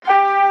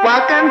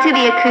Welcome to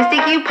the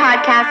Acoustic You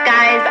podcast,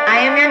 guys.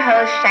 I am your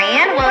host,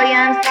 Cheyenne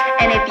Williams,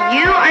 and if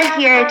you are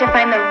here to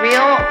find the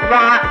real,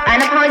 raw,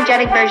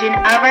 unapologetic version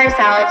of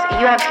ourselves,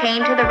 you have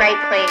came to the right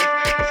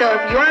place. So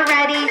if you're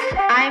ready,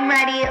 I'm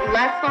ready.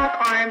 Let's lock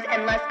arms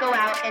and let's go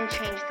out and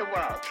change the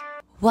world.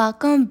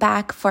 Welcome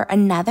back for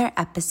another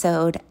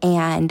episode,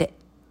 and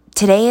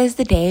today is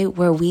the day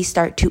where we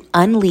start to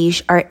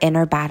unleash our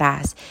inner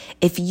badass.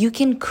 If you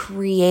can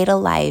create a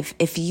life,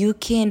 if you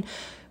can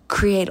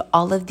create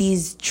all of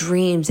these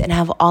dreams and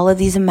have all of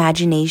these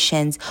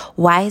imaginations,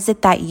 why is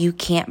it that you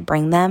can't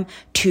bring them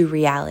to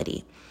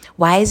reality?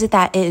 Why is it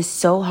that it is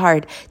so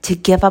hard to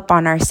give up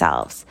on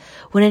ourselves?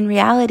 When in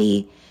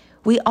reality,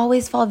 we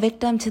always fall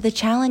victim to the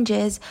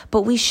challenges,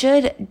 but we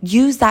should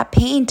use that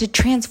pain to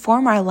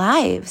transform our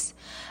lives.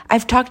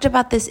 I've talked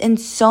about this in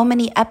so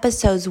many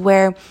episodes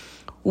where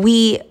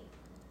we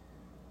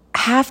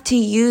have to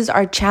use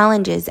our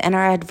challenges and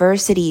our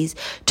adversities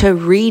to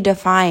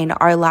redefine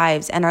our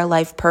lives and our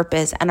life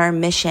purpose and our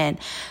mission.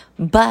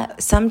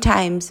 But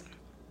sometimes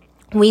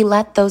we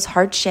let those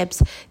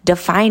hardships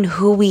define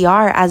who we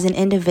are as an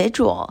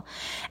individual.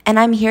 And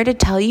I'm here to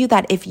tell you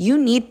that if you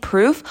need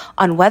proof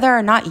on whether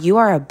or not you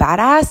are a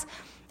badass,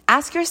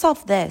 ask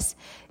yourself this: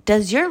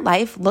 does your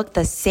life look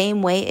the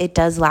same way it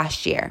does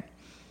last year?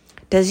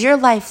 Does your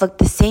life look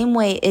the same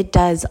way it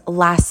does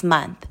last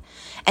month?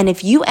 And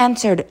if you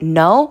answered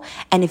no,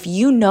 and if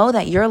you know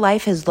that your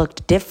life has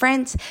looked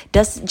different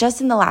just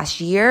in the last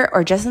year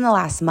or just in the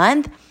last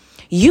month,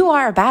 you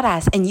are a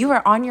badass and you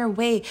are on your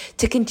way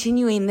to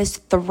continuing this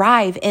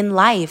thrive in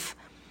life.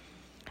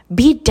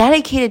 Be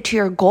dedicated to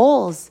your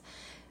goals.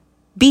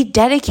 Be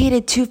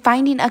dedicated to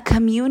finding a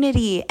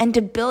community and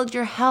to build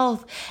your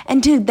health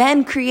and to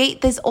then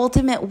create this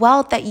ultimate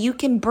wealth that you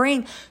can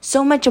bring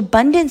so much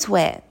abundance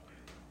with.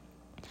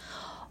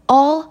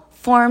 All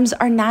forms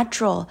are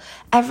natural.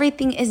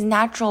 Everything is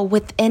natural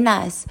within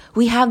us.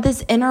 We have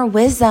this inner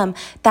wisdom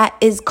that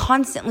is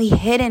constantly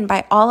hidden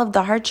by all of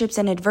the hardships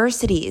and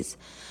adversities.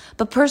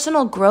 But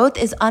personal growth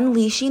is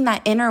unleashing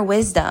that inner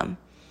wisdom.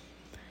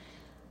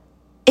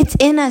 It's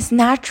in us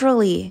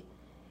naturally,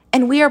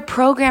 and we are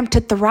programmed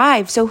to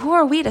thrive. So who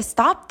are we to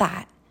stop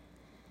that?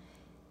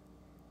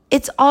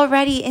 It's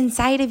already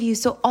inside of you.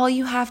 So all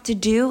you have to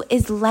do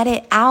is let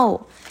it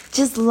out.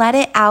 Just let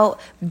it out.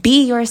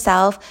 Be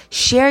yourself.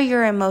 Share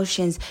your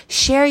emotions.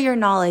 Share your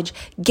knowledge.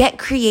 Get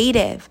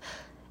creative.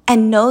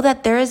 And know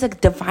that there is a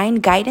divine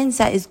guidance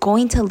that is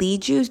going to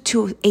lead you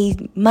to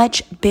a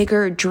much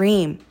bigger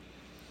dream.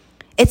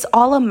 It's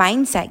all a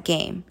mindset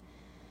game.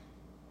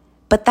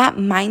 But that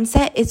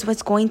mindset is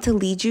what's going to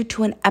lead you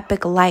to an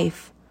epic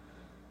life.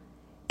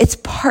 It's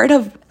part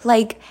of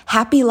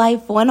Happy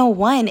Life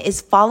 101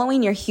 is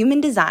following your human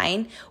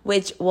design,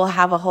 which we'll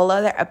have a whole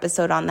other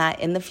episode on that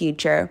in the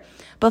future.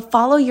 But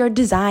follow your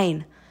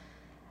design.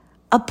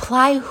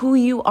 Apply who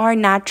you are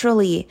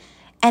naturally.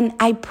 And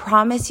I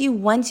promise you,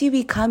 once you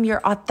become your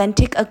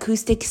authentic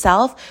acoustic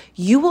self,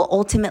 you will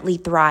ultimately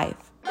thrive.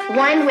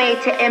 One way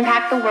to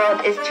impact the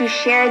world is to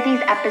share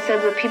these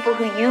episodes with people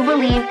who you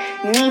believe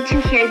need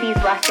to hear these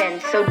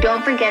lessons. So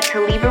don't forget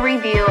to leave a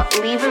review,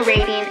 leave a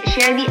rating,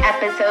 share the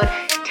episode,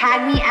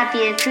 tag me at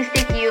the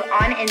Acoustic You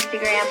on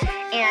Instagram,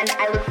 and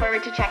I look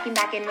forward to checking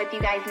back in with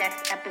you guys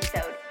next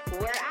episode.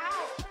 We're out.